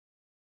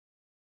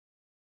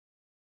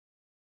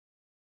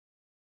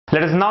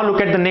Let us now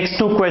look at the next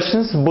two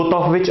questions, both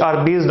of which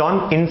are based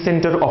on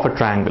incenter of a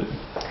triangle.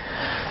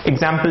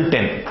 Example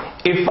 10.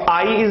 If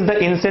I is the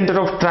incenter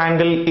of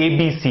triangle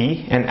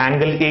ABC and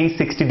angle A is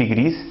 60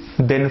 degrees,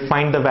 then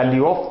find the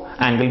value of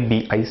angle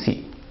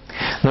BIC.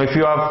 Now if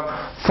you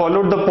have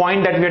followed the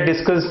point that we had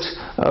discussed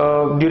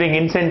during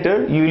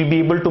incenter, you will be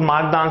able to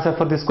mark the answer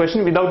for this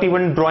question without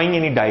even drawing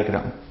any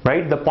diagram,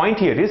 right? The point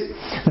here is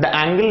the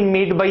angle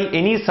made by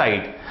any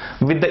side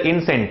with the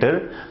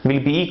incenter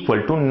will be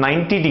equal to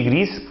 90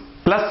 degrees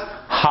plus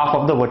half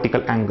of the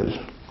vertical angle,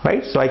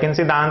 right? So I can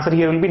say the answer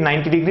here will be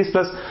 90 degrees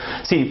plus,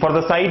 see, for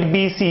the side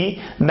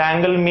BC, the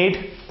angle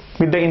made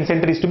with the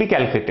incenter is to be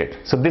calculated.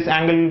 So this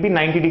angle will be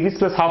 90 degrees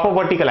plus half of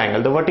vertical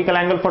angle. The vertical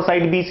angle for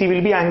side BC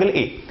will be angle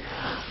A.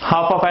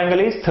 Half of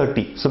angle A is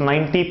 30. So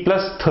 90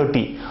 plus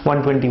 30,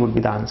 120 would be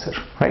the answer,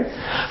 right?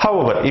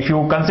 However, if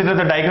you consider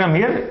the diagram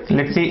here,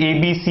 let's say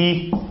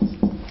ABC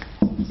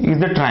is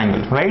the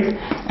triangle, right?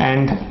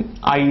 And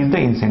I is the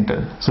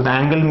incenter. So the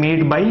angle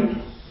made by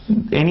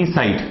any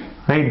side,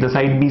 right? The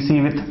side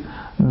BC with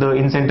the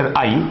incenter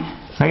I,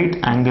 right?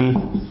 Angle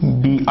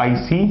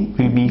BIC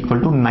will be equal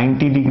to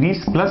 90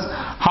 degrees plus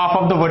half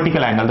of the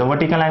vertical angle. The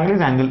vertical angle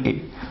is angle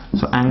A.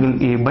 So angle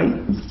A by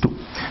 2.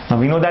 Now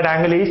we know that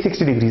angle A is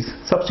 60 degrees.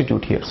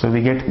 Substitute here. So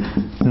we get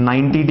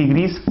 90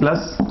 degrees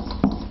plus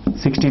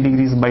 60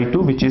 degrees by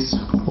 2, which is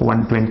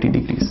 120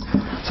 degrees.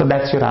 So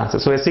that's your answer.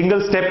 So a single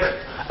step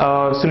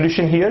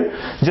solution here.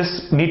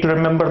 Just need to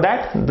remember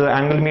that the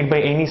angle made by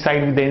any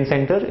side with the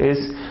incenter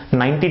is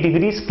 90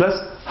 degrees plus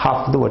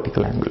half the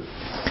vertical angle.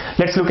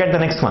 Let's look at the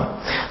next one.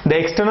 The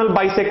external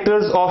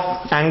bisectors of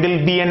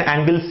angle B and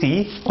angle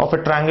C of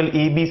a triangle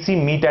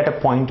ABC meet at a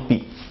point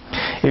P.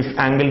 If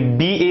angle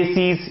BAC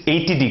is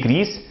 80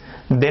 degrees,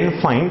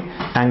 then find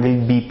angle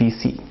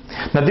BPC.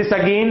 Now this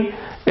again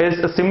is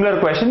a similar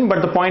question,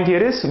 but the point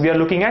here is we are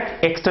looking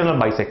at external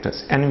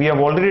bisectors, and we have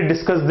already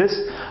discussed this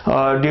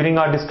during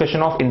our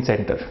discussion of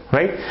incenter,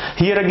 right?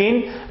 Here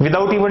again,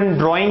 without even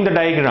drawing the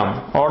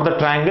diagram or the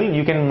triangle,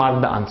 you can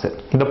mark the answer.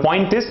 The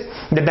point is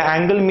that the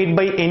angle made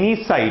by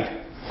any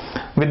side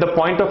with the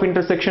point of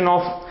intersection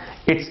of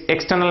its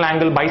external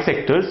angle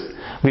bisectors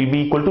will be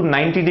equal to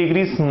 90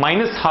 degrees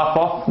minus half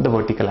of the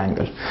vertical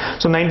angle.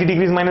 So 90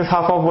 degrees minus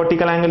half of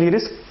vertical angle here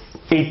is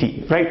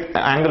 80, right?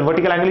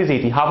 Vertical angle is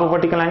 80, half of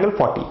vertical angle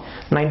 40.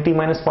 90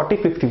 minus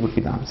 40, 50 would be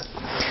the answer.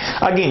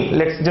 Again,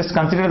 let's just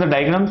consider the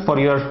diagram for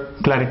your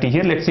clarity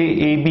here. Let's say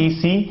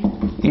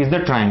ABC is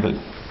the triangle.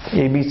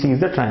 ABC is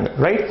the triangle,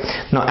 right?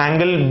 Now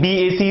angle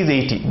BAC is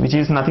 80, which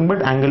is nothing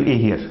but angle A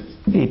here,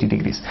 80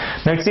 degrees.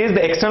 Now it says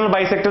the external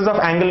bisectors of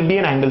angle B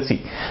and angle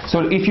C.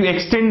 So if you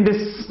extend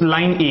this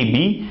line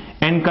AB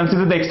and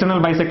consider the external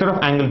bisector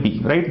of angle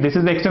B, right? This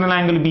is the external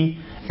angle B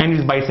and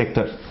its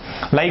bisector.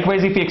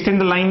 Likewise, if you extend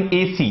the line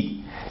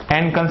AC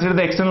and consider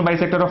the external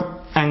bisector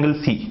of angle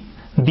C,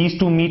 these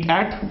two meet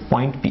at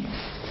point P,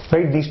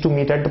 right? These two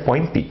meet at the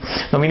point P.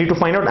 Now we need to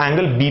find out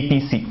angle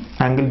BPC.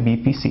 Angle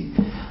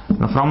BPC.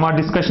 Now from our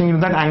discussion, you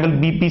know that angle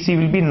BPC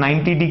will be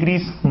 90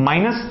 degrees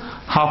minus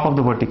half of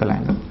the vertical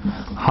angle.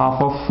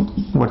 Half of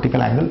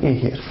vertical angle A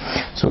here.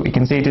 So we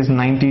can say it is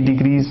 90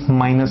 degrees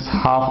minus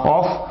half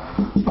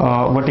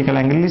of vertical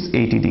angle is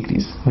 80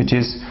 degrees, which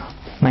is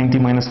 90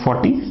 minus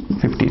 40,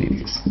 50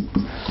 degrees.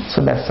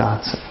 So that's the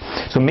answer.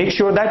 So make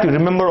sure that you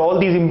remember all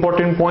these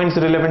important points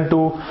related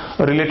to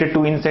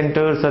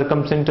incenter,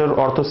 circumcenter,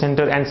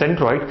 orthocenter and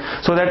centroid,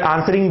 so that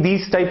answering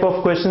these type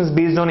of questions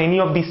based on any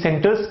of these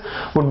centers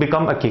would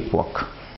become a cakewalk.